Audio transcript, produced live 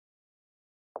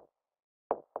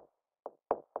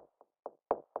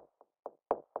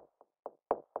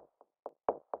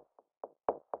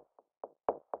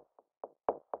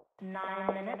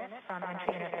9 minutes from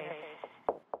entry interface.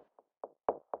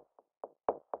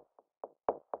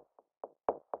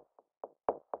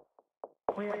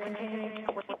 We are continuing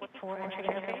to wait for entry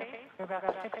interface. We're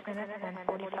about 6 minutes and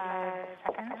 45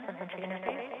 seconds from entry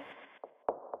interface.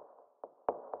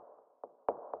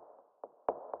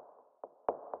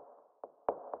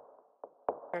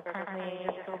 We're currently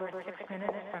just over 6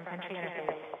 minutes from entry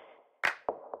interface.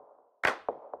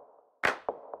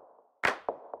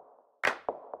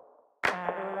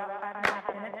 We're about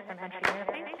 5.5 minutes from entry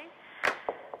interface.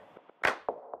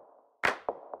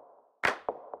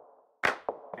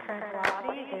 Current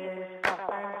velocity is about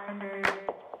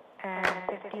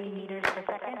 550 meters per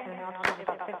second and an altitude of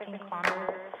about 15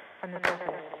 kilometers from the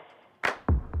surface.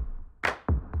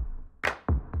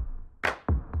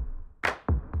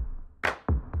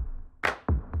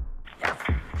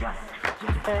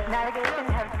 The navigation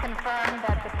has confirmed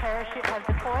that the parachute has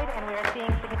deployed and we are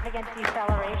seeing significant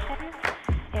deceleration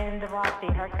in the velocity.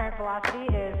 Our current velocity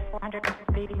is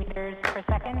 480 meters per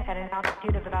second at an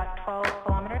altitude of about 12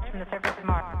 kilometers from the surface of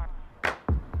Mars.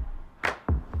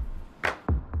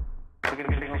 We're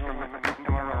getting signals from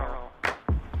MRO.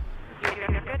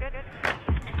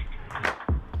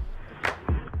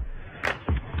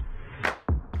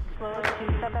 Slow to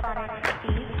subsonic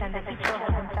speeds and the heat chill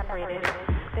has been separated.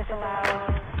 This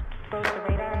allows both the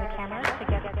radar and the cameras to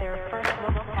get their first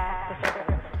look at the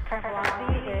surface. Current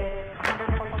velocity is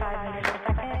 145 meters per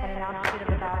second at an altitude of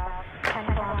about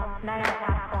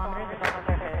 9.5 kilometers above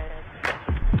the surface.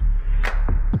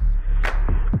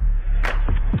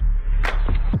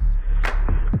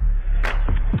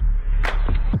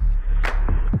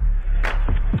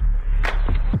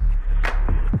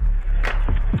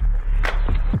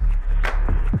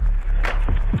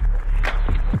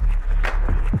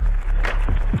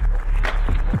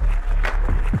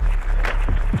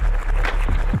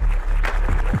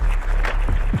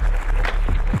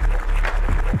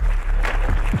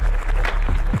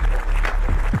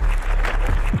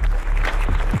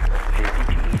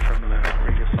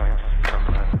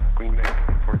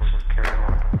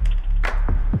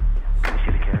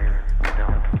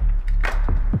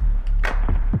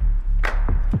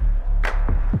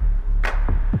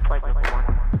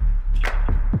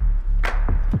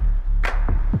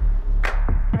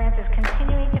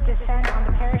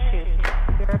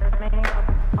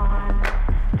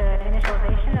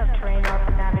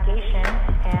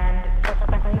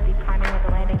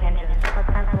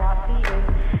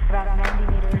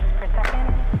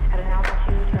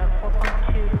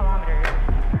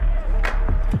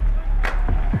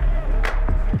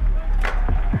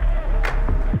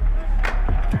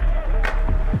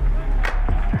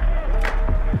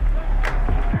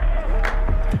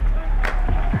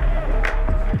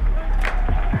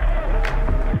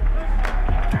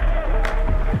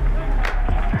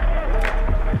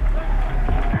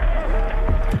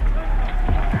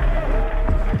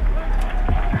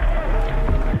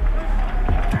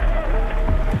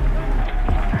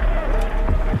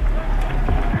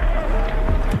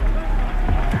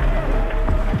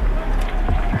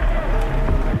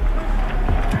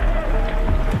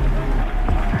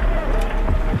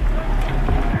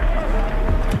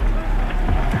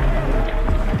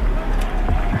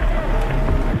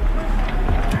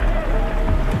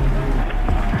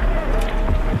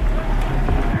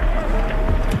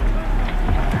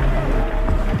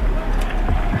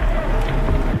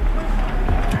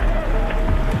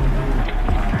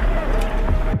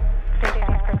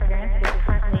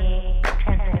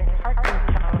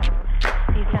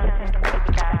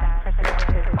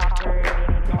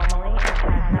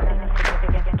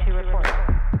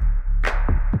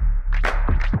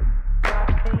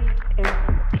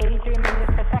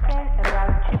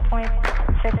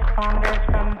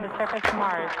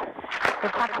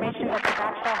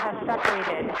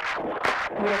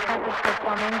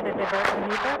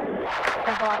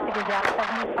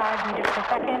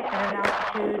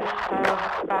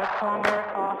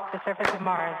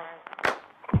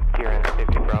 Terence,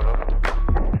 50 Bravo.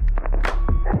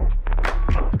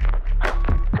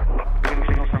 Getting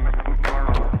signals from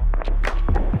MRO.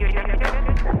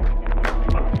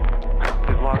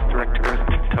 We've lost direct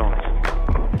tones.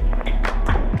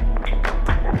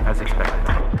 As expected.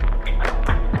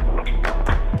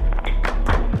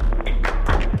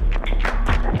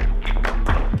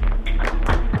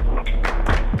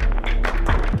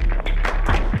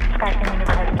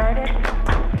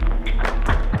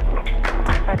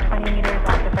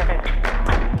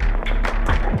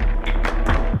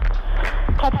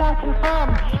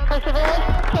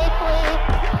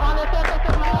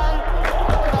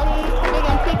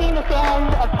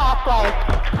 Of past life.